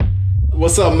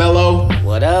What's up, Mello?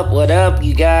 What up,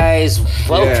 you guys?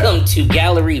 Welcome to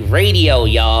Gallery Radio,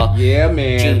 y'all. Yeah,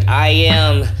 man. Dude, I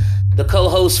am the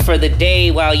co-host for the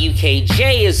day while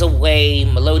UKJ is away.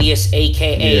 Melodious,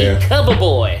 a.k.a. Cover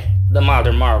Boy, the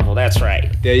Modern Marvel. That's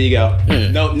right. There you go.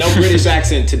 No British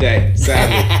accent today,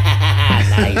 sadly.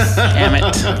 Nice. Damn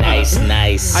it.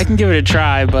 Nice. I can give it a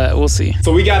try, but we'll see.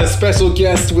 So we got a special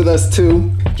guest with us,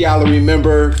 too. Gallery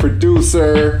member,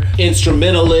 producer,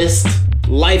 instrumentalist,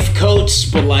 life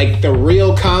coach, but like the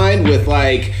real kind with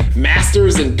like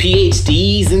masters and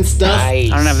PhDs and stuff.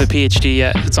 Nice. I don't have the PhD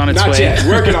yet. It's on its way. Not yet.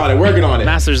 Working on it.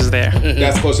 Masters is there.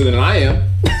 That's closer than I am.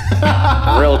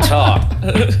 Real talk.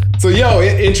 So, yo,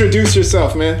 introduce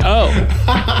yourself, man. Oh,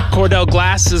 Cordell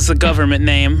Glass is the government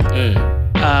name,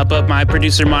 but my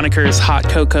producer moniker is Hawt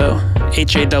Coco,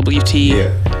 Hawt.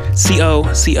 Yeah.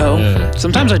 C-O.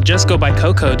 Sometimes I just go by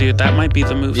Coco, dude. That might be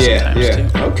the move sometimes, too.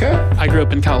 Okay. I grew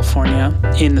up in California,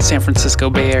 in the San Francisco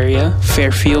Bay Area,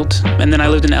 Fairfield. And then I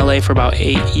lived in LA for about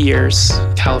 8 years,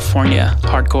 California,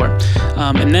 hardcore.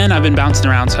 And then I've been bouncing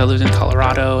around, so I lived in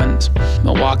Colorado and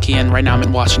Milwaukee, and right now I'm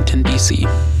in Washington, D.C.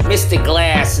 Mr.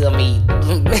 Glass,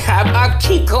 I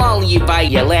keep calling you by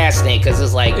your last name because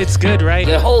it's like... It's good, right?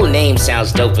 Your whole name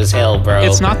sounds dope as hell, bro.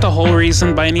 It's not the whole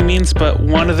reason by any means, but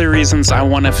one of the reasons I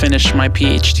want to finish my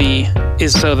PhD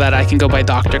is so that I can go by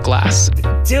Dr. Glass.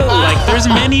 Dude. Like, there's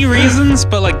many reasons,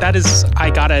 but like that is,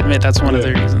 I gotta admit, that's one of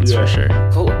the reasons for sure.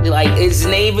 Like, his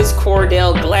name is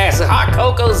Cordell Glass. Hawt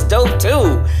Coco's dope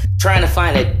too. Trying to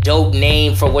find a dope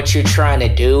name for what you're trying to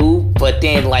do, but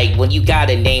then like when you got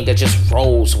a name that just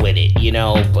rolls with it, you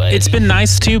know. But it's been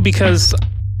nice too because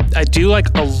I do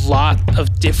like a lot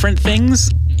of different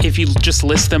things. If you just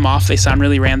list them off, they sound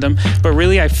really random. But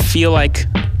really, I feel like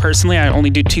personally, I only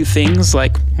do two things.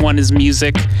 Like one is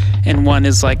music, and one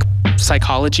is like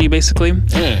psychology, basically.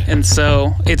 And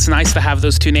so it's nice to have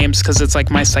those two names because it's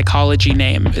like my psychology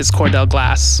name is Cordell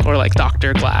Glass or like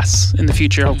Dr. Glass in the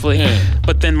future, hopefully.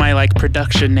 But then my like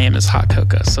production name is Hawt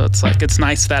Coco. So it's like it's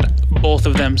nice that both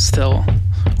of them still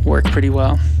work pretty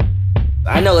well.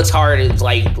 I know it's hard. It's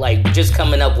like just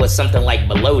coming up with something like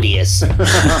Melodious.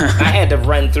 I had to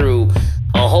run through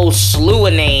a whole slew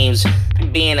of names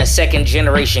being a second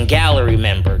generation gallery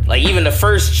member. Like even the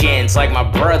first gens, like my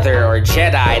brother or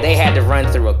Jedi, they had to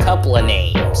run through a couple of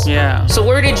names. Yeah. So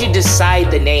where did you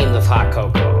decide the name of Hawt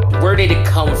Coco? Where did it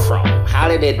come from? How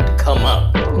did it come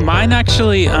up? Mine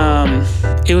actually,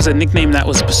 it was a nickname that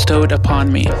was bestowed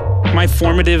upon me. My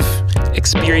formative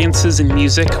experiences in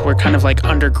music were kind of like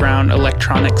underground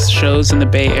electronics shows in the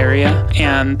Bay Area,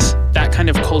 and that kind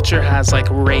of culture has like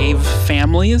rave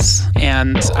families,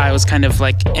 and I was kind of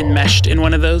like enmeshed in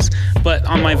one of those. But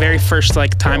on my very first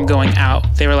like time going out,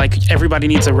 they were like, everybody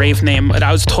needs a rave name, but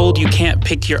I was told you can't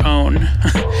pick your own.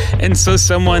 And so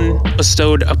someone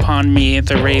bestowed upon me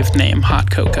the rave name Hawt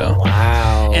Coco.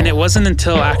 Wow. And it wasn't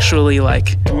until actually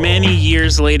like many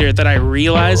years later that I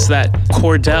realized that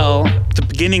Cordell, the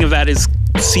beginning of that is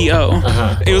C-O.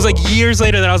 It was like years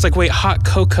later that I was like, wait, Hawt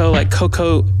Coco, like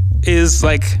Coco is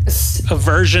like a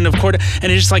version of Cordell.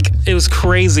 And it just like, it was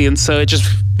crazy. And so it just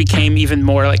became even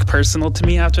more like personal to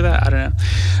me after that. I don't know.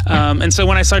 And so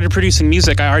when I started producing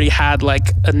music, I already had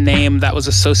like a name that was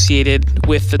associated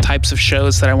with the types of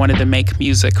shows that I wanted to make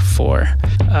music for.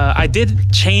 I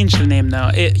did change the name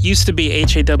though. It used to be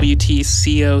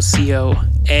HAWTCOCOA.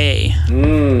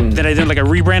 Then I did like a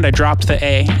rebrand. I dropped the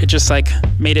A. It just like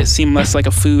made it seem less like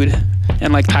a food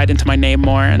and like tied into my name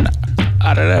more. And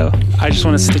I don't know. I just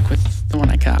want to stick with the one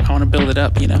I got. I want to build it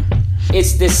up, you know?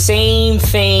 It's the same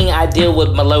thing I deal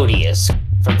with Melodious.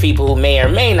 For people who may or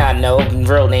may not know,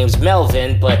 real name's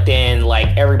Melvin, but then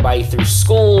like everybody through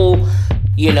school,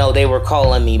 you know, they were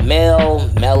calling me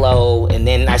Mello, and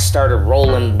then I started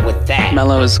rolling with that.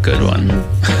 Mello is a good one.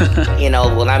 You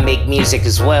know, when I make music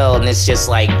as well, and it's just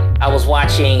like, I was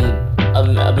watching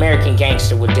American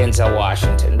Gangster with Denzel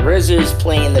Washington. RZA's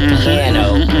playing the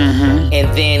piano,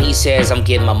 and then he says, I'm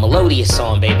getting my Melodious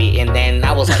on, baby. And then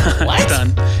I was like, what?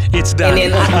 It's done.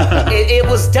 And then it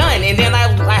was done. And then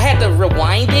I had to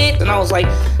rewind it, and I was like,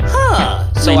 huh.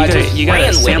 So you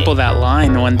gotta sample that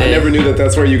line one day. I never knew that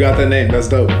that's where you got that name. That's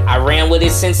dope. I ran with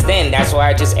it since then. That's why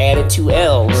I just added 2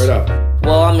 L's. Word up.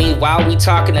 Well, I mean, while we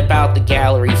talking about the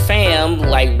gallery fam,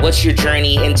 like, what's your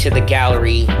journey into the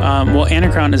gallery? Well,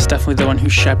 Anaground is definitely the one who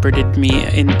shepherded me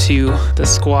into the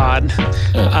squad.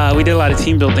 We did a lot of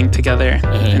team building together,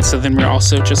 and so then we're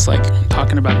also just like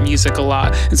talking about music a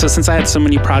lot. And so since I had so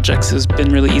many projects, it's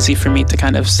been really easy for me to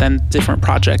kind of send different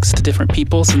projects to different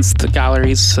people, since the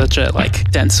gallery is such a like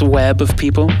dense web of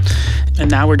people. And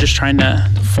now we're just trying to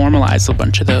formalize a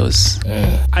bunch of those.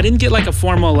 I didn't get like a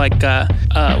formal like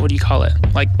what do you call it?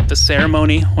 Like the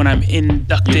ceremony when I'm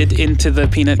inducted into the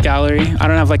peanut gallery. I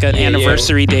don't have like an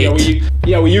anniversary date.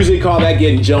 We usually call that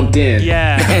getting jumped in.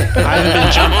 Yeah, I haven't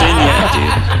been jumped in yet,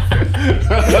 dude.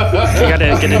 I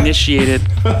gotta get initiated.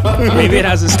 Maybe it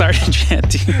hasn't started yet,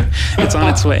 dude. It's on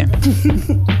its way.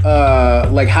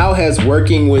 Like, how has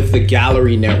working with the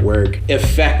Gallery Network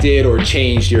affected or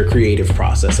changed your creative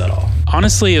process at all?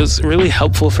 Honestly, it was really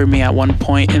helpful for me at one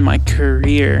point in my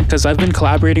career because I've been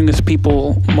collaborating with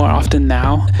people more often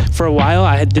now. For a while,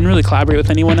 I didn't really collaborate with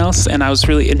anyone else, and I was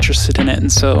really interested in it. And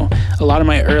so a lot of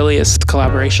my earliest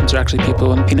collaborations are actually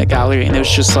people in Peanut Gallery, and it was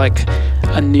just like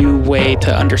a new way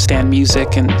to understand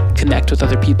music and connect with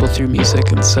other people through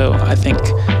music. And so I think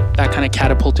that kind of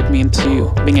catapulted me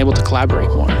into being able to collaborate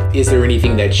more. Is there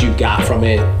anything that you got from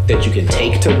it that you can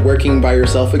take to working by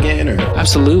yourself again? Or?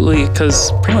 Absolutely,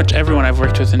 because pretty much everyone I've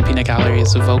worked with in Peanut Gallery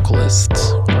is a vocalist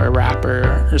or a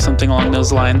rapper or something along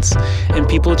those lines. And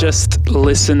people just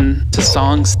listen to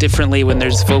songs differently when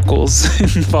there's vocals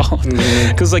involved.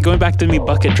 Because like going back to me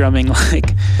bucket drumming,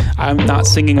 like I'm not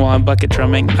singing while I'm bucket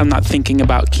drumming. I'm not thinking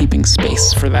about keeping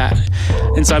space for that.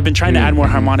 And so I've been trying to add more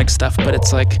harmonic stuff, but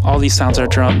it's like all these sounds are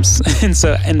drums.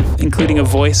 and including a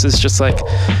voice is just like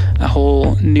a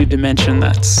whole new dimension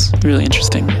that's really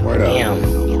interesting.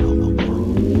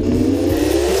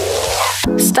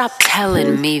 Stop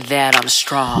telling me that I'm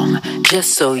strong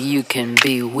just so you can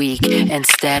be weak.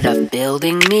 Instead of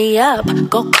building me up,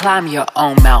 go climb your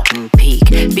own mountain peak.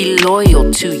 Be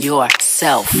loyal to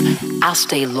yourself, I'll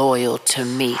stay loyal to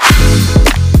me.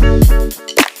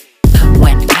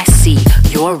 When I see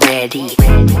you're ready,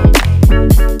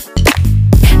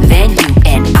 then you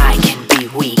and I can be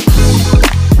weak.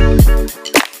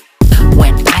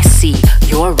 When I see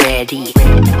you're ready,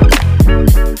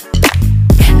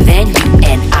 then you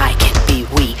and I can be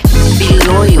weak. Be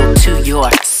loyal to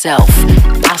yourself,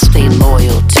 I'll stay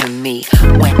loyal to me.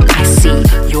 When I see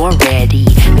you're ready,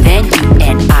 then you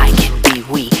and I can be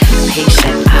weak.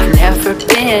 Patient I've never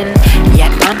been,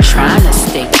 yet I'm trying to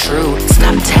stay true.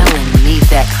 Stop telling me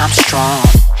that I'm strong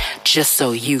just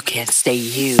so you can stay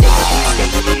you.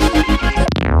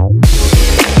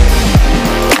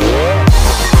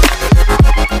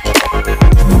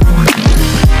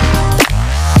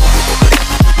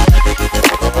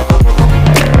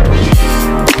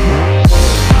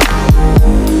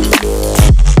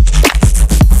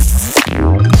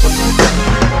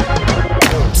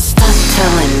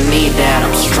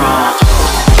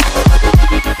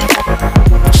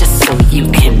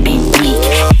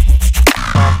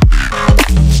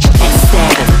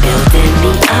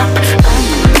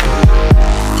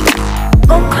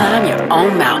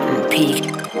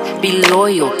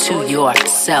 To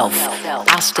yourself,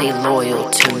 I'll stay loyal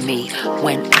to me.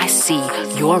 When I see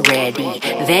you're ready,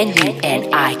 then you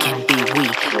and I can be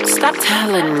weak. Stop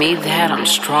telling me that I'm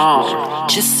strong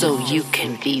just so you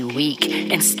can be weak.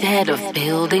 Instead of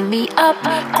building me up,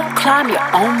 go climb your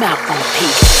own mountain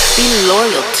peak. Be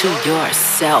loyal to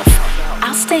yourself,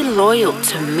 I'll stay loyal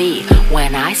to me.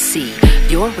 When I see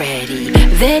you're ready,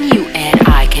 then you and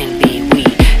I can be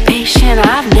weak. Patient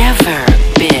I've never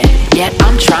been, yet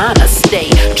I'm trying to stay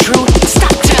true.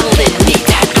 Stop telling me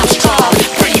that I'm strong,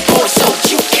 pretty boy, so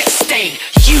you can stay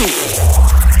you.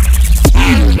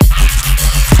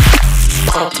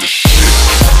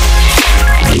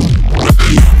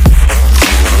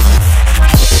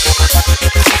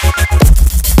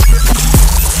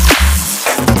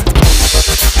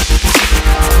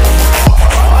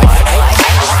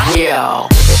 Yo.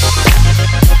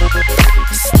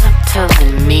 Stop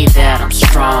telling me that I'm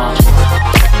strong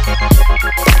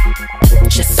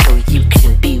just so you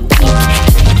can be weak.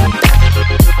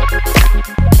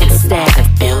 Instead of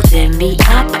building me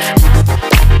up,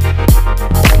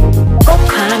 go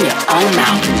climb your own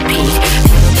mountain peak.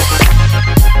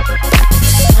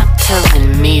 Stop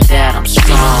telling me that I'm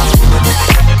strong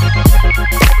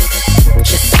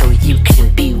just so you can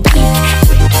be weak.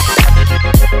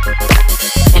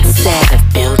 Instead of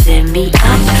building me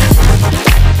up,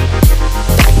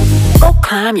 go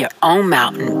climb your own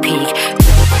mountain peak.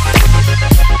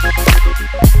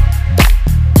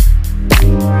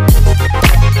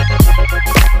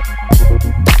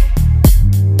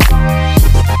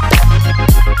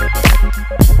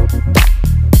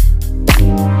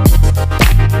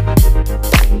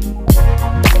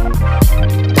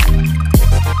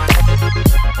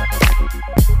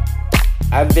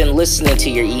 I've been listening to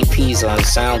your EPs on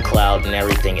SoundCloud and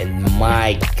everything, and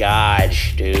my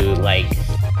gosh, dude, like,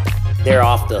 they're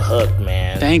off the hook,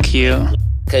 man. Thank you.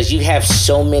 Because you have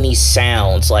so many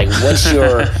sounds. Like, once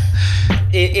you're...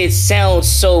 it sounds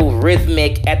so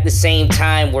rhythmic at the same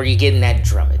time where you're getting that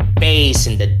drumming. bass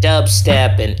and the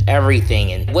dubstep and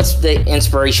everything. And what's the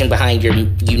inspiration behind your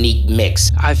unique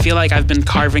mix? I feel like I've been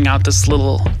carving out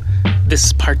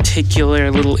this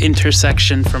particular little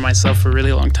intersection for myself for a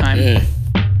really long time.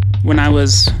 When I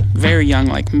was very young,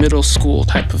 like middle school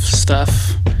type of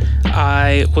stuff,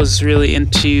 I was really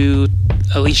into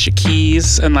Alicia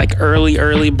Keys and like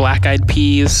early Black Eyed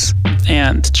Peas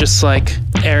and just like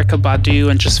Erykah Badu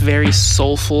and just very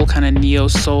soulful kind of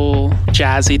neo-soul,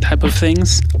 jazzy type of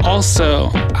things. Also,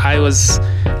 I was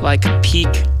like peak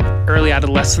early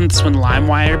adolescence when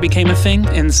LimeWire became a thing,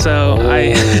 and so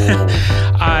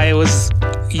I was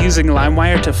using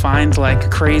LimeWire to find like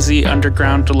crazy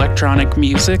underground electronic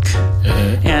music,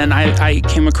 and I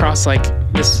came across like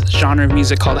this genre of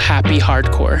music called happy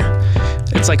hardcore.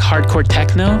 It's like hardcore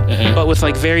techno, but with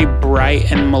like very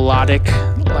bright and melodic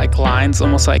like lines,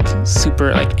 almost like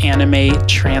super like anime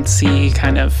trancey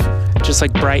kind of, just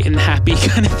like bright and happy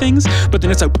kind of things. But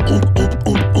then it's like like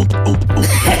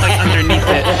underneath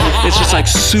it, it's just like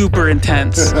super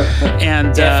intense.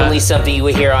 And definitely something you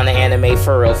would hear on the anime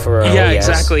for real. Yeah, yes.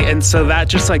 Exactly. And so that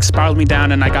just like spiraled me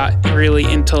down, and I got really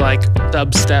into like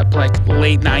dubstep, like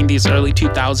late 90s, early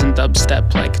 2000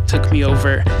 dubstep, like took me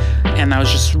over. And I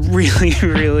was just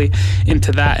really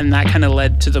into that. And that kind of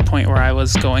led to the point where I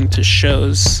was going to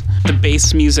shows. The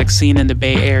bass music scene in the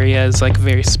Bay Area is like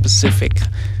very specific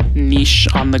niche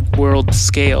on the world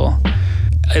scale.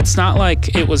 It's not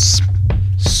like it was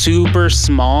super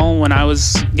small when I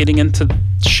was getting into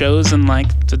shows in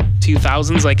like the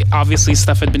 2000s. Like obviously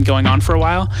stuff had been going on for a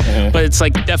while, but it's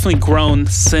like definitely grown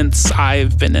since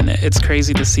I've been in it. It's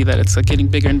crazy to see that it's like getting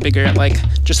bigger and bigger, like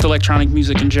just electronic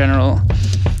music in general.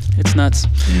 It's nuts.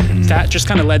 That just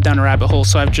kind of led down a rabbit hole.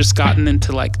 So I've just gotten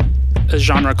into like a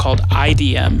genre called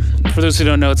IDM. For those who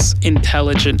don't know, it's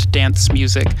intelligent dance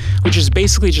music, which is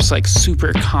basically just like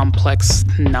super complex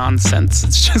nonsense.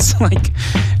 It's just like,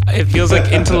 it feels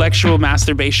like intellectual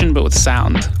masturbation, but with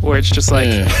sound, where it's just like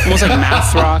almost like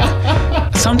math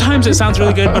rock. Sometimes it sounds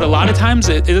really good, but a lot of times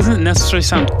it doesn't necessarily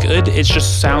sound good. It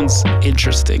just sounds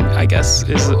interesting, I guess,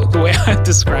 is the way I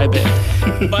describe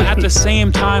it. But at the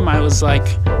same time, I was like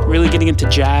really getting into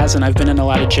jazz, and I've been in a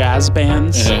lot of jazz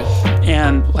bands.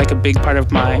 And like a big part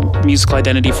of my musical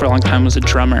identity for a long time was a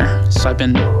drummer. So I've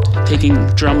been taking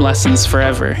drum lessons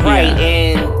forever. Right,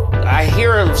 and I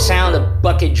hear a sound of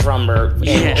bucket drummer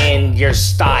in your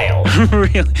style.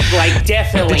 Really? Like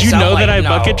definitely. Did you know that I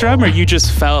bucket drum, or you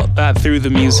just felt that through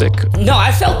the music? No,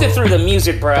 I felt it through the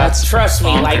music, bro. Trust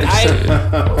me. Like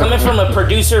coming from a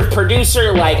producer,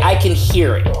 like I can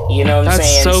hear it. You know what I'm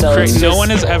saying? That's so crazy. No one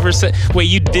has ever said. Wait,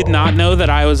 you did not know that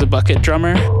I was a bucket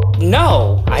drummer?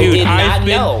 No, I did not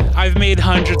know. I've made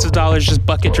hundreds of dollars just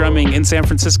bucket drumming in San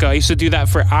Francisco. I used to do that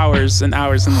for hours and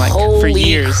hours and like for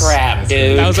years. Holy crap,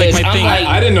 dude! That was like my thing.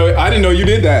 I didn't know you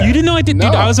did that. You didn't know I did,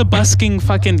 no. Dude. I was a busking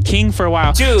fucking king for a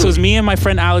while. Dude. So it was me and my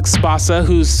friend Alex Bassa,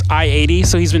 who's I-80.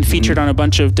 So he's been featured on a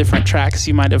bunch of different tracks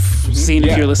you might have seen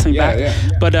if you're listening back. Yeah.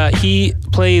 But he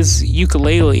plays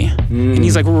ukulele, and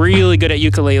he's like really good at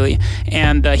ukulele.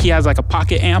 And he has like a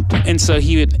pocket amp, and so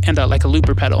he would end up like a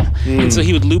looper pedal, and so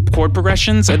he would loop chord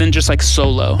progressions and then just like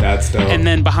solo. That's dope. And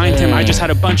then behind him, I just had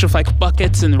a bunch of like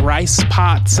buckets and rice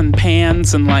pots and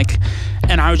pans and like,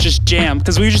 and I was just jammed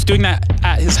because we were just doing that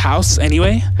at his house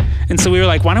anyway. And so we were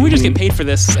like, why don't we just get paid for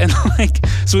this? And like,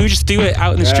 so we would just do it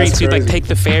out in the streets. We'd like take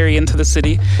the ferry into the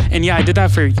city. And yeah, I did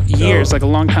that for years, like a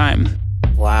long time.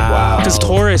 Wow. Because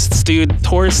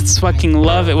tourists fucking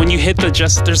love it when you hit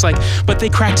there's like, but they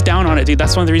cracked down on it, dude.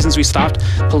 That's one of the reasons we stopped.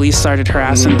 Police started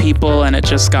harassing people, and it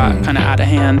just got kind of out of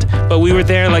hand. But we were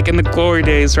there like in the glory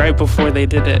days, right before they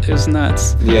did it. It was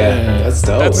nuts. Yeah, that's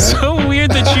dope. That's man. so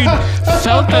weird that you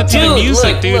felt that to the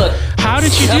music, dude. Look, how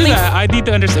did you do that? I need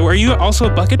to understand. Were you also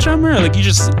a bucket drummer? Or like you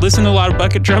just listen to a lot of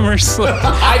bucket drummers? Like,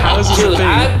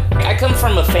 I come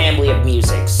from a family of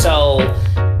music, so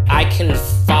I can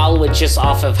follow it just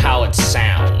off of how it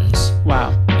sounds.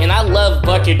 Wow. And I love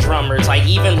bucket drummers, like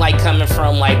even like coming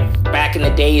from like back in the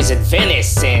days at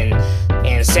Venice and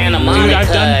Santa Monica. Dude, I've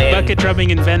done bucket drumming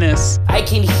in Venice. I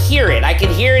can hear it. I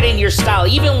can hear it in your style.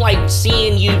 Even like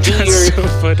seeing you do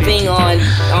your thing on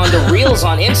the reels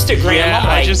on Instagram. Yeah,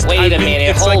 I'm like, wait a minute,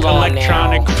 it's hold like on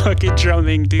electronic now. bucket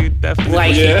drumming, dude. Definitely.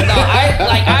 Like,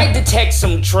 I detect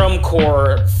some drum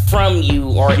corps from you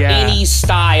or any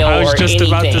style or anything. I was just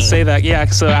about to say that. Yeah,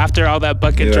 so after all that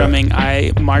bucket drumming,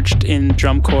 I marched in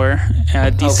drum corps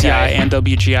at DCI and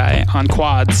WGI on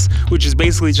quads, which is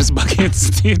basically just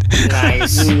buckets, dude. Nice.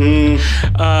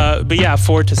 But yeah,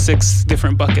 4 to 6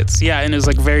 different buckets. Yeah, and it was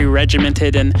like very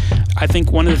regimented. And I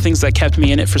think one of the things that kept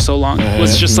me in it for so long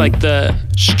was just like the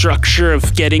structure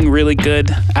of getting really good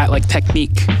at like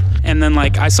technique. And then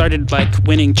like I started like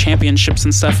winning championships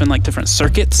and stuff in like different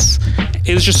circuits.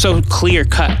 It was just so clear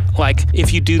cut. Like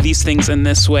if you do these things in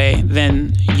this way,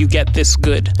 then you get this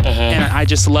good. And I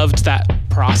just loved that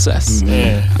process.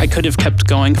 I could have kept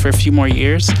going for a few more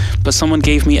years, but someone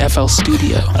gave me FL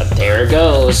Studio. There it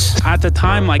goes. At the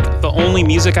time, like the only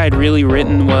music I'd really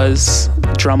written was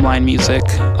drumline music,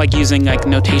 like using like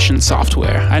notation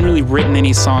software. I hadn't really written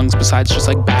any songs besides just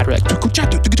like bad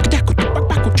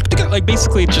like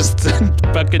basically just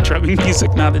bucket drumming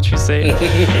music now that you say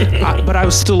it. But I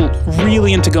was still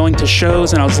really into going to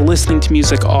shows, and I was listening to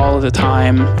music all the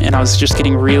time, and I was just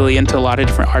getting really into a lot of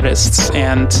different artists.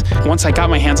 And once I got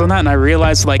my hands on that, and I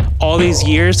realized like all these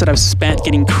years that I've spent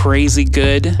getting crazy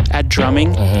good at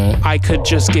drumming, I could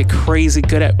just get crazy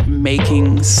good at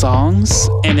making songs.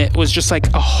 And it was just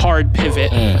like a hard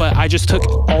pivot, but I just took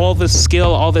all the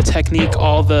skill, all the technique,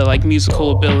 all the like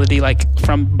musical ability, like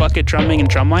from bucket drumming and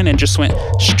drumline, and just went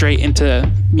straight into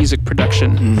music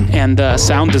production and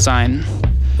sound design.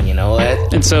 You know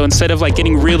what? And so instead of like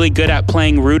getting really good at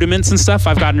playing rudiments and stuff,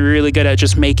 I've gotten really good at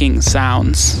just making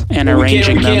sounds and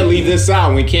arranging them. We can't leave this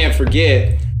out. We can't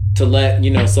forget to let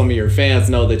some of your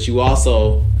fans know that you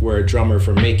also were a drummer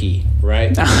for Mickey,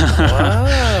 right?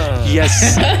 Wow.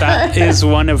 Yes, that is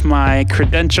one of my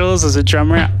credentials as a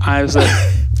drummer. I was a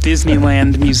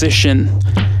Disneyland musician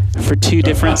for 2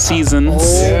 different seasons.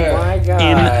 Oh my gosh.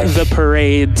 In the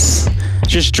parades.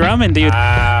 Just drumming, dude.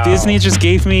 Wow. Disney just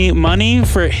gave me money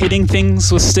for hitting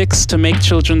things with sticks to make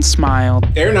children smile.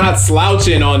 They're not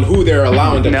slouching on who they're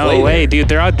allowing to play. No way, there. dude.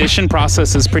 Their audition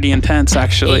process is pretty intense,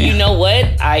 actually. And you know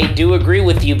what? I do agree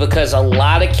with you, because a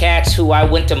lot of cats who I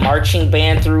went to marching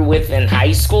band through with in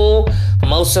high school,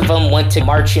 most of them went to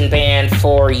marching band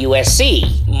for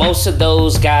USC. Most of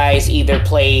those guys either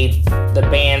played the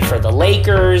band for the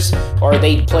Lakers or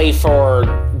they played for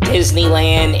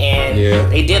Disneyland,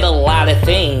 and they did a lot of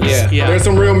things. Yeah. There's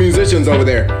some real musicians over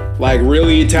there, like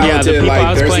really talented. Yeah, the people like,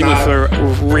 I was playing with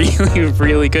were really,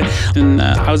 really good. And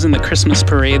I was in the Christmas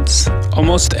parades.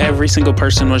 Almost every single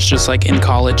person was just like in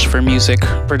college for music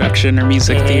production or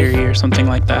music theory or something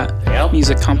like that. Yep.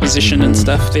 Music composition and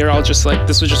stuff. They were all just like,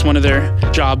 this was just one of their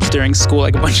jobs during school.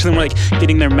 Like a bunch of them were like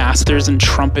getting their masters in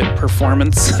trumpet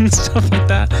performance and stuff like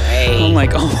that. Hey. I'm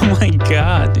like, oh my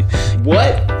God.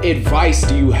 What advice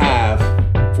do you have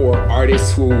for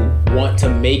artists who want to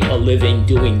make a living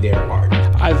doing their art?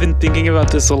 I've been thinking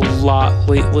about this a lot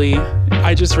lately.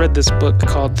 I just read this book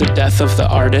called The Death of the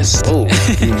Artist,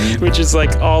 which is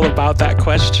like all about that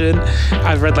question.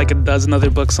 I've read like a dozen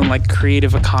other books on like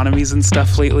creative economies and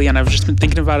stuff lately, and I've just been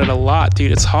thinking about it a lot,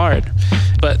 dude. It's hard.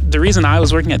 But the reason I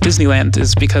was working at Disneyland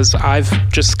is because I've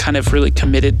just kind of really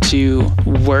committed to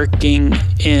working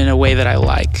in a way that I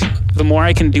like. The more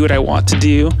I can do what I want to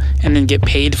do and then get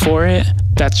paid for it,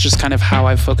 that's just kind of how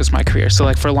I've focused my career. So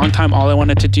like for a long time, all I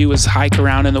wanted to do was hike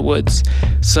around in the woods.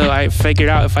 So I figured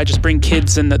out if I just bring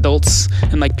kids and adults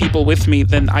and like people with me,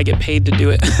 then I get paid to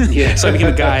do it. So I became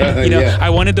a guide. I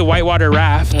wanted to whitewater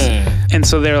raft. And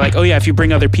so they're like, oh yeah, if you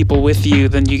bring other people with you,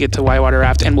 then you get to whitewater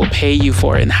raft and we'll pay you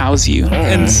for it and house you.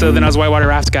 And so then I was whitewater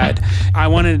raft guide. I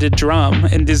wanted to drum,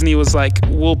 and Disney was like,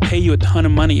 we'll pay you a ton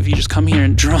of money if you just come here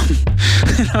and drum.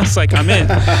 And I was like, I'm in.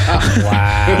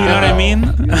 Wow. You know what I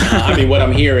mean? I mean, what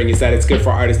I'm hearing is that it's good for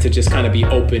artists to just kind of be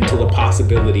open to the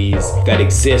possibilities that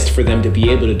exist for them to be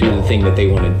able to do the thing that they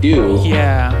want to do.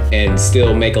 Yeah. And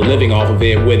still make a living off of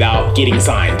it without getting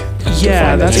signed.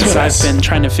 Yeah, that's what I've been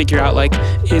trying to figure out, like,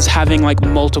 is having like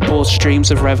multiple streams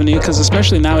of revenue, because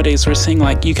especially nowadays we're seeing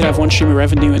like you could have one stream of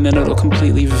revenue and then it'll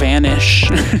completely vanish.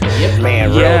 Man,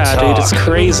 real yeah, talk. dude, it's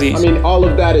crazy. I mean, all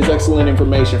of that is excellent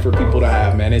information for people to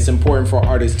have, man. It's important for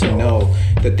artists to know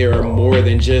that there are more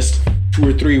than just 2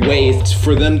 or 3 ways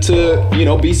for them to,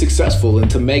 be successful and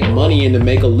to make money and to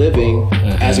make a living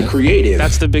as a creative.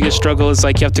 That's the biggest struggle, is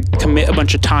like you have to commit a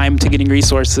bunch of time to getting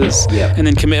resources and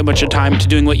then commit a bunch of time to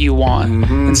doing what you want.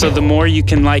 And so the more you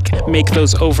can like make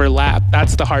those overlap,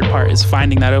 that's the hard part, is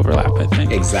finding that overlap, I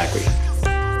think. Exactly.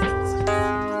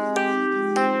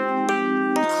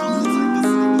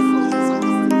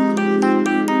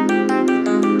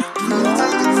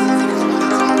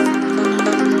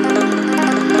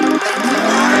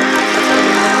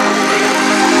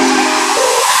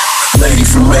 Lady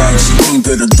from Mag, she came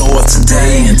to the door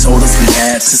today and told us we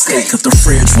had to stay, cause the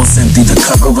fridge was empty, the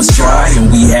cover was dry,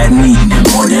 and we hadn't eaten in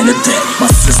more than a day. My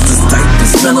sister's diaper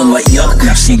smelling like yuck,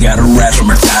 now she got a rash from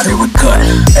her thigh they were cut.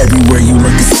 Everywhere you look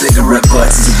at cigarette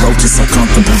butts, the roaches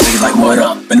uncomfortable, they like what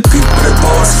up? And the people at the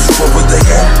doors, what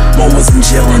One was in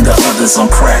jail and the other's on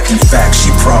crack. In fact, she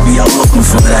probably out looking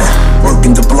for that.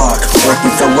 Working the block,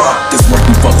 working for rock. This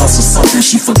working for hustle, something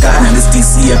she forgot. And this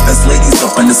DCFS lady's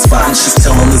up in the spot, and she's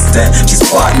telling us that she's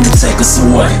plotting to take us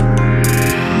away.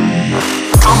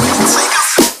 Coming to take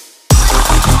us.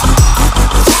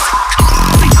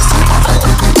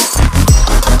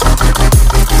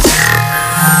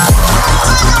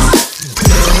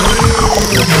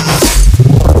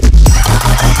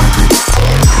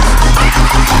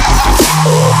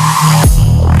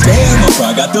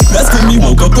 I got the best of me,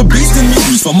 woke up the beast in me.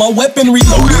 Reached for my weapon,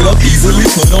 reloaded up easily.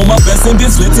 Put on my best and then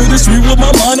slid to the street with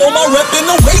my mind on my rep. And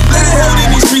the weight that it held in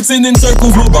these streets and in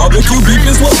circles with barbecue beef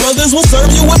is what brothers will serve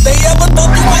you. If they ever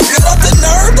thought you might get up the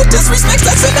nerve to disrespect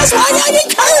us, and that's why I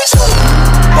encourage you.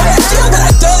 But I feel what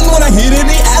I done when I hit in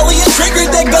the alley and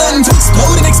triggered that gun to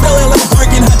explode and expel it like a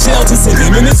barking hot shell to send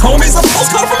him and his homies a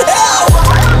postcard from hell.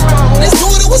 This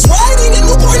dude was riding and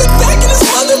Newport it back in his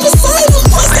mother beside him.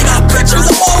 Plus they got pictures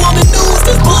of all on the news.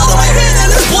 There's blood on my hand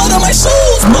and there's blood on my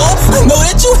shoes. Mom, I know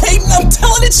that you hate and I'm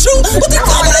telling it true, but they're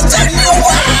coming to take me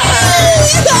away.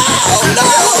 Oh no,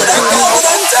 they're coming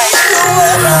to take me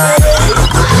away.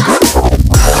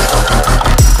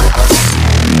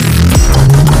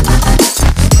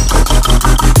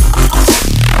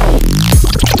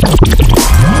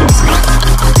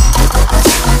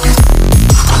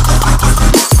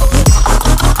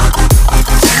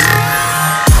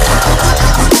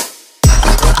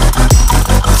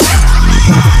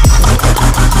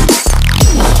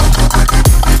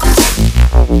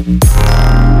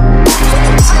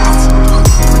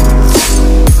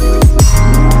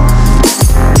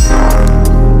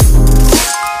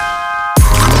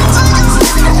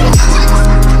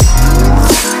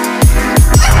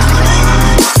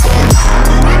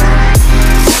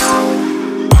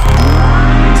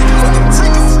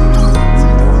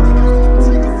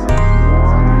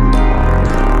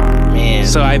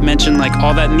 So I mentioned like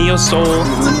all that neo soul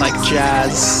and like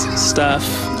jazz stuff,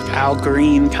 Al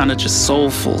Green, kind of just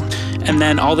soulful. And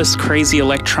then all this crazy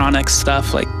electronic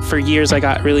stuff. Like for years I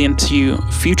got really into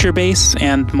future bass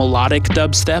and melodic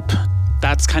dubstep.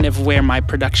 That's kind of where my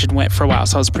production went for a while.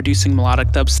 So I was producing melodic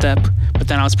dubstep, but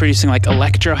then I was producing like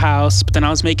electro house, but then I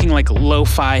was making like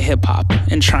lo-fi hip hop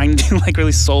and trying to do like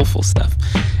really soulful stuff.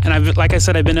 And like I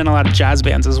said, I've been in a lot of jazz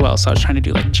bands as well. So I was trying to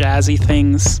do like jazzy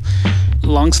things.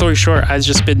 Long story short, I've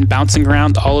just been bouncing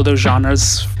around all of those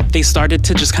genres. They started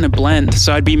to just kind of blend.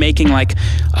 So I'd be making like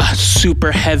a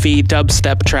super heavy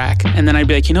dubstep track. And then I'd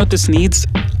be like, you know what this needs?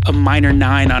 A minor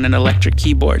 9 on an electric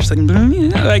keyboard. Just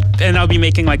like, and I'll be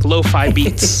making like lo-fi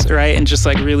beats, right? And just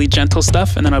like really gentle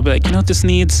stuff. And then I'll be like, you know what this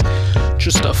needs?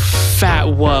 Just a fat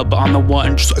wub on the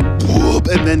one, just like whoop,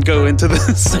 and then go into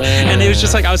this. And it was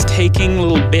just like I was taking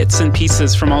little bits and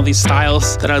pieces from all these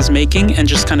styles that I was making and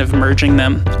just kind of merging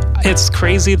them. It's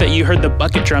crazy that you heard the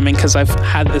bucket drumming, because I've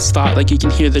had this thought, like you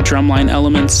can hear the drumline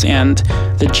elements and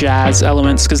the jazz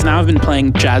elements, because now I've been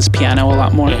playing jazz piano a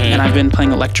lot more, and I've been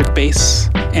playing electric bass.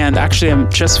 And actually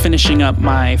I'm just finishing up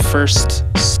my first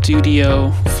studio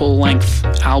full-length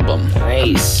album.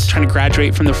 Nice. I'm trying to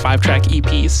graduate from the 5-track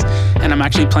EPs, and I'm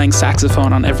actually playing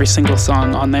saxophone on every single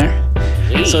song on there.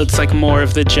 So it's like more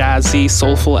of the jazzy,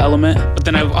 soulful element. But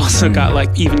then I've also got like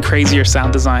even crazier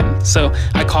sound design. So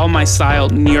I call my style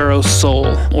neuro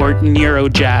soul or neuro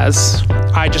jazz.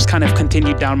 I just kind of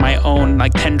continued down my own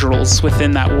like tendrils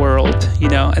within that world, you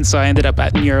know? And so I ended up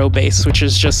at neuro bass, which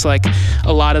is just like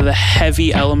a lot of the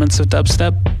heavy elements of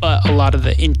dubstep, but a lot of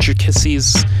the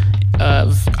intricacies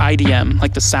of IDM,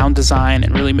 like the sound design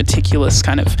and really meticulous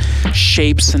kind of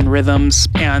shapes and rhythms.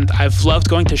 And I've loved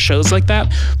going to shows like that,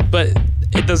 but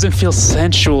it doesn't feel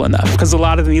sensual enough, because a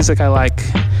lot of the music I like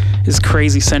is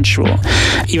crazy sensual.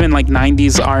 Even like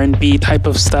 90s R&B type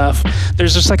of stuff,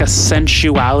 there's just like a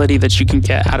sensuality that you can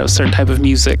get out of certain type of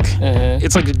music.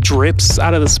 It's like it drips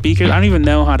out of the speakers. I don't even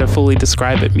know how to fully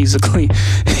describe it musically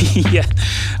yet.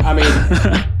 I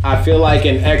mean, I feel like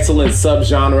an excellent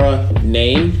subgenre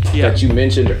name that you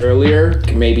mentioned earlier.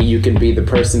 Maybe you can be the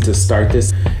person to start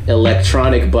this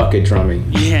electronic bucket drumming.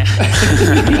 Yeah.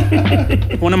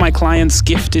 One of my clients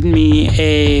gifted me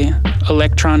a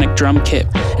electronic drum kit,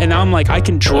 and now I'm like, I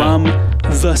can drum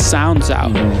the sounds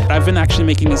out. I've been actually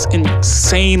making these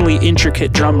insanely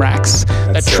intricate drum racks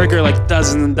that trigger like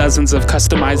dozens and dozens of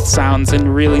customized sounds in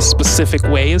really specific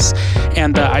ways.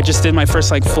 And I just did my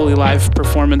first like fully live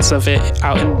performance of it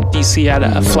out in DC at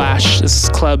a Flash, this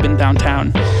club in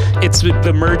downtown. It's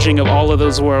the merging of all of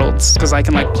those worlds, because I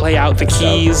can like play out the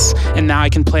keys, and now I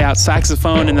can play out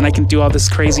saxophone, and then I can do all this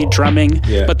crazy drumming.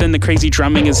 But then the crazy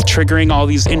drumming is triggering all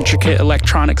these intricate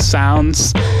electronic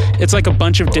sounds. It's like a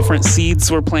bunch of different seeds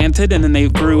seeds were planted and then they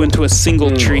grew into a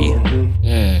single tree.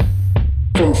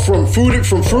 From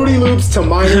Fruity Loops to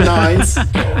minor nines.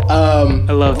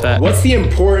 I love that. What's the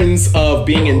importance of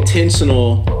being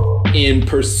intentional in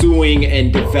pursuing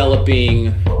and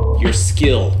developing your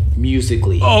skill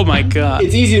musically? Oh my God.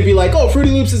 It's easy to be like, oh,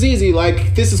 Fruity Loops is easy.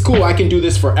 Like, this is cool. I can do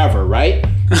this forever, right?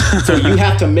 So you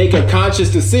have to make a conscious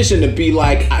decision to be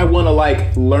like, I want to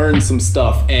like learn some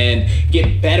stuff and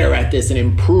get better at this and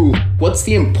improve. What's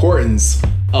the importance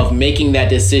of making that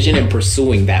decision and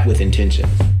pursuing that with intention?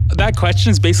 That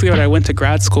question is basically what I went to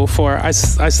grad school for. I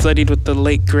studied with the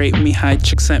late, great Mihai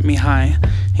Csikszentmihalyi.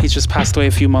 He's just passed away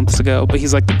a few months ago, but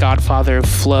he's like the godfather of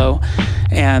flow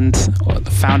and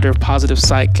the founder of Positive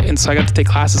Psych. And so I got to take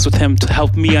classes with him to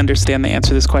help me understand the answer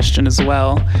to this question as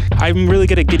well. I'm really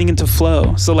good at getting into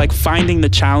flow. So like finding the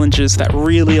challenges that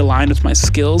really align with my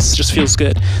skills just feels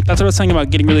good. That's what I was saying about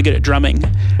getting really good at drumming,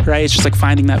 right? It's just like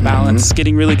finding that balance,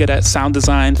 getting really good at sound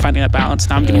design, finding that balance.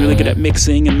 Now I'm getting really good at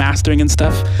mixing and mastering and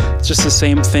stuff. It's just the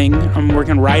same thing. I'm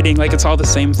working on writing, like it's all the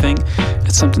same thing.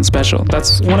 It's something special.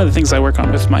 That's one of the things I work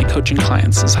on with my coaching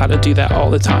clients is how to do that all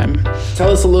the time. Tell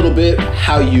us a little bit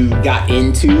how you got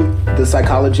into the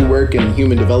psychology work and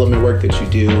human development work that you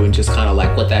do and just kind of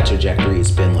like what that trajectory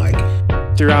has been like.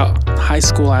 Throughout high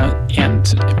school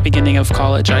and beginning of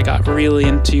college, I got really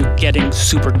into getting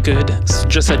super good,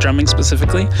 just at drumming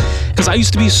specifically, because I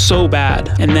used to be so bad.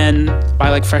 And then by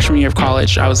like freshman year of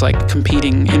college, I was like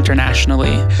competing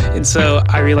internationally. And so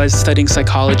I realized studying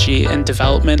psychology and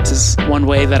development is one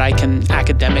way that I can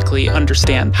academically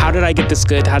understand, how did I get this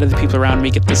good? How did the people around me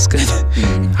get this good?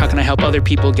 How can I help other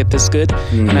people get this good?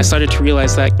 And I started to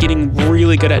realize that getting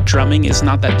really good at drumming is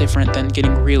not that different than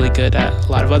getting really good at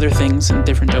a lot of other things in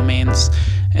different domains,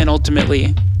 and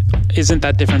ultimately isn't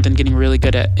that different than getting really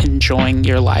good at enjoying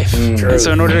your life. And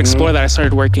so in order to explore that, I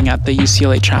started working at the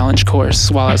UCLA Challenge course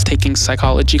while I was taking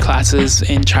psychology classes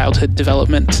in childhood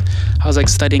development. I was like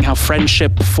studying how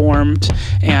friendship formed,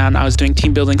 and I was doing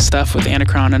team building stuff with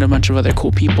Anacron and a bunch of other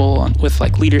cool people with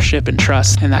like leadership and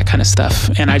trust and that kind of stuff.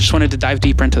 And I just wanted to dive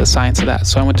deeper into the science of that.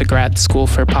 So I went to grad school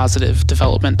for positive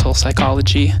developmental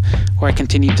psychology, where I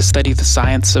continued to study the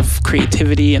science of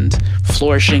creativity and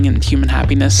flourishing and human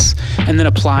happiness, and then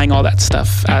applying all that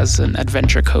stuff as an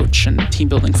adventure coach and team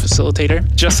building facilitator.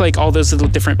 Just like all those little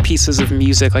different pieces of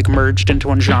music like merged into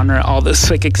one genre, all those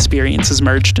like experiences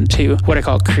merged into what I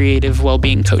call creative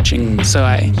well-being coaching. So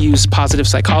I use positive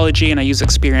psychology and I use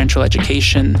experiential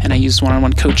education and I use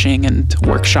one-on-one coaching and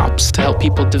workshops to help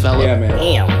people develop. Yeah, man.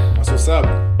 Damn. That's what's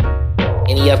up.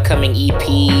 Any upcoming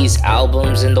EPs,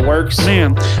 albums in the works?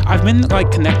 Man, I've been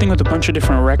like connecting with a bunch of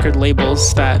different record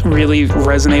labels that really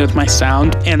resonate with my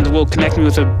sound and will connect me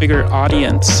with a bigger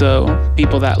audience. So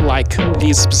people that like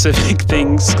these specific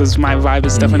things, because my vibe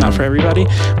is definitely not for everybody.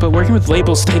 But working with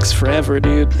labels takes forever,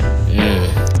 dude.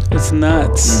 It's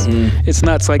nuts. It's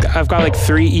nuts. Like I've got like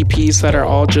 3 EPs that are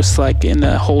all just like in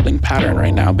a holding pattern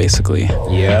right now, basically.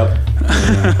 Yep.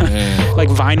 Like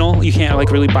vinyl, you can't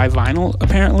like really buy vinyl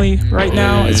apparently right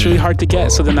now. It's really hard to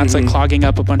get. So then that's like clogging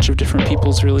up a bunch of different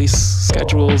people's release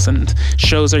schedules, and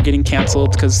shows are getting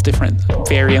canceled because different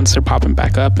variants are popping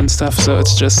back up and stuff. So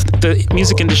it's just the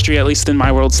music industry, at least in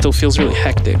my world, still feels really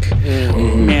hectic.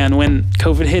 Man, when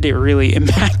COVID hit, it really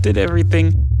impacted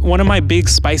everything. One of my big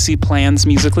spicy plans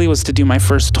musically was to do my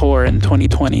first tour in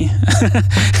 2020.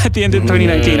 At the end of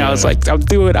 2019, I was like, I'll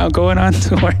do it. I'll go on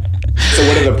tour. So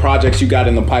what are the projects you got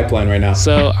in the pipeline right now?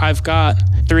 So I've got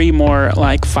 3 more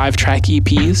like 5-track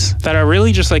EPs that are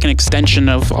really just like an extension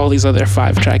of all these other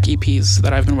 5-track EPs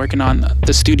that I've been working on.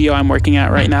 The studio I'm working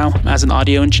at right now as an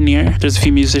audio engineer, there's a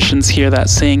few musicians here that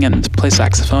sing and play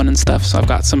saxophone and stuff, so I've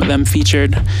got some of them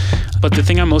featured. But the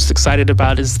thing I'm most excited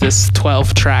about is this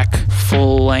 12-track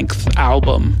full-length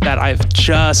album that I've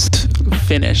just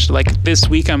finished. Like this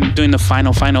week I'm doing the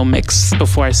final mix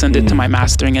before I send it to my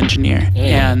mastering engineer.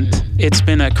 And it's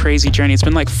been a crazy journey. It's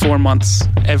been like 4 months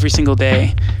every single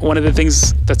day. One of the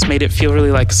things that's made it feel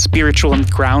really like spiritual and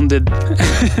grounded.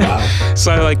 Wow.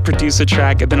 So I like produce a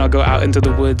track and then I'll go out into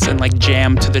the woods and like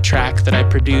jam to the track that I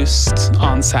produced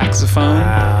on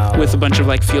saxophone with a bunch of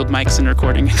like field mics and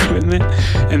recording equipment.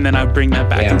 And then I bring that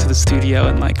back into the studio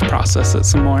and like process it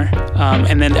some more.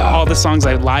 And then all the songs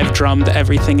I live drummed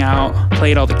everything out,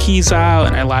 played all the keys out,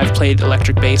 and I live played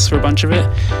electric bass for a bunch of it.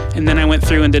 And then I went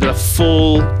through and did a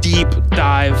full deep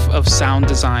dive of sound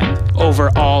design over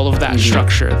all of that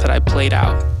structure that I played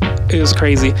out. It was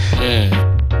crazy.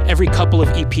 Every couple of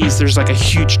EPs, there's like a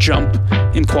huge jump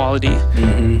in quality,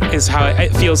 is how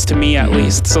it feels to me at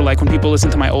least. So like when people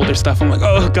listen to my older stuff, I'm like,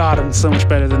 oh God, I'm so much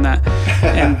better than that.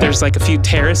 And there's like a few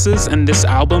terraces, and this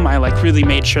album, I like really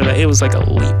made sure that it was like a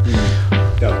leap.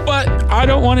 But I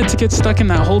don't want it to get stuck in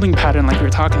that holding pattern like we were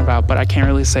talking about, but I can't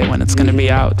really say when it's gonna be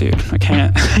out, dude. I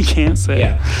can't say.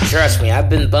 Yeah. Trust me, I've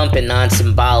been bumping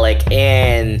Non-Symbolic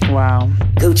and Wow.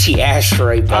 Gucci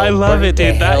Asteroid, bro. I love it,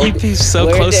 dude. That EP's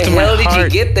so close to my heart. Where the hell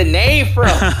did you get the name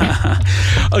from?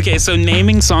 Okay, so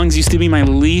naming songs used to be my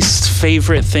least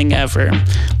favorite thing ever.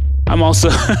 I'm also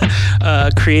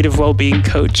a creative well-being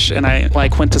coach, and I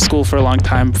went to school for a long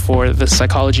time for the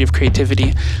psychology of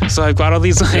creativity. So I've got all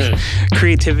these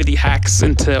creativity hacks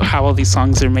into how all these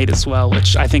songs are made as well,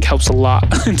 which I think helps a lot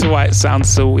into why it sounds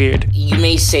so weird. You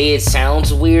may say it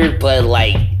sounds weird, but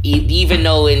even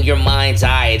though in your mind's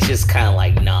eye it's just kind of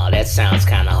like, no, that sounds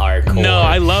kind of hardcore. No,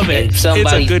 I love it. It's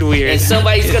a good weird. And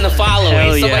somebody's gonna follow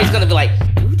it. Somebody's gonna be like,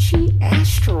 Gucci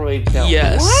Asteroid Belt.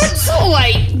 Yes.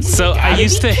 What? So I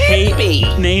used to hate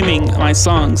naming my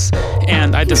songs,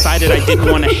 and I decided I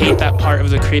didn't want to hate that part of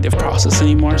the creative process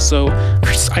anymore. So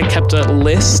I kept a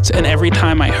list, and every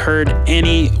time I heard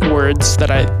any words that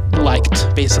I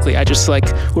liked, basically, I just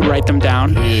would write them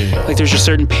down. Like there's just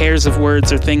certain pairs of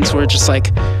words or things where it just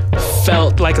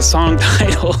felt like a song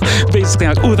title. Basically,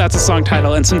 like, oh, that's a song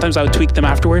title. And sometimes I would tweak them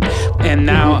afterward. And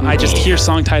now I just hear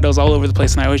song titles all over the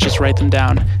place, and I always just write them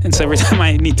down. And so every time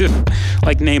I need to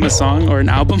name a song or an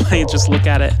album, I just look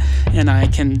at it and I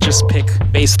can just pick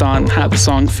based on how the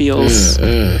song feels.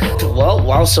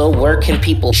 Well, also, where can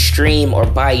people stream or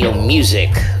buy your music?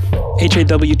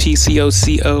 HAWTCOCO,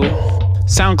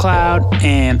 SoundCloud,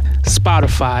 and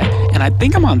Spotify. And I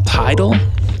think I'm on Tidal.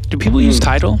 Do people use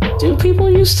Tidal? Do people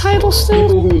use Tidal still?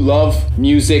 People who love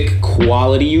music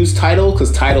quality use Tidal,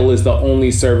 because Tidal is the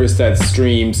only service that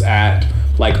streams at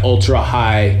ultra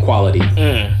high quality.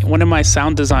 One of my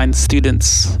sound design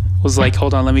students was like,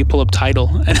 hold on, let me pull up Tidal.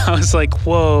 And I was like,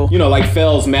 whoa.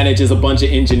 Fells manages a bunch of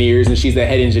engineers, and she's the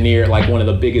head engineer at one of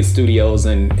the biggest studios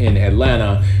in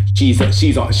Atlanta. She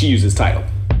uses Tidal.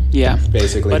 Yeah.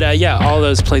 Basically. But all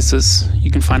those places,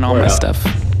 you can find all my stuff.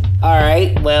 All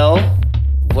right, well,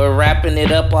 we're wrapping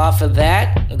it up off of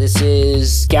that. This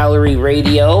is Gallery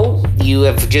Radio. You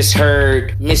have just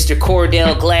heard Mr.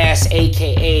 Cordell Glass,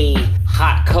 aka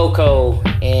Hawt Coco,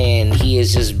 and he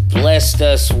has just blessed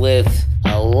us with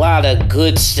a lot of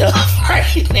good stuff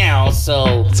right now.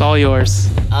 So it's all yours.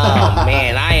 Oh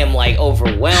man, I am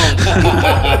overwhelmed.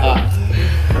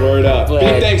 Word up.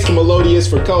 Big thanks to Melodious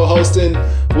for co-hosting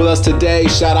with us today.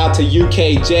 Shout out to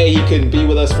UKJ. He couldn't be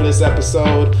with us for this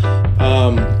episode.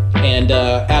 And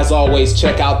as always,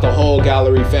 check out the whole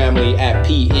Gallery family at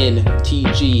pntg.net.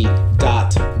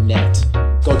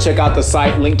 Go check out the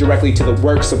site, link directly to the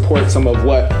work, support some of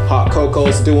what Hawt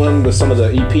Coco's doing with some of the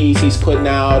EPs he's putting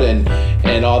out and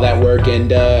all that work.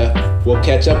 And we'll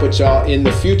catch up with y'all in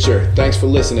the future. Thanks for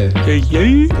listening.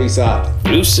 Peace out.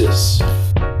 Deuces.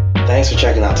 Thanks for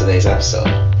checking out today's episode.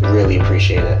 We really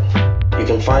appreciate it. You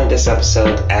can find this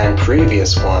episode and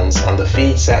previous ones on the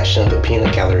feed section of the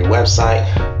Peanut Gallery website,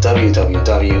 www.pntg.net,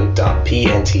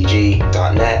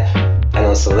 and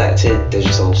on selected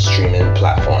digital streaming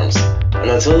platforms. And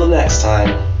until the next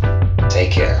time,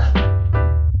 take care.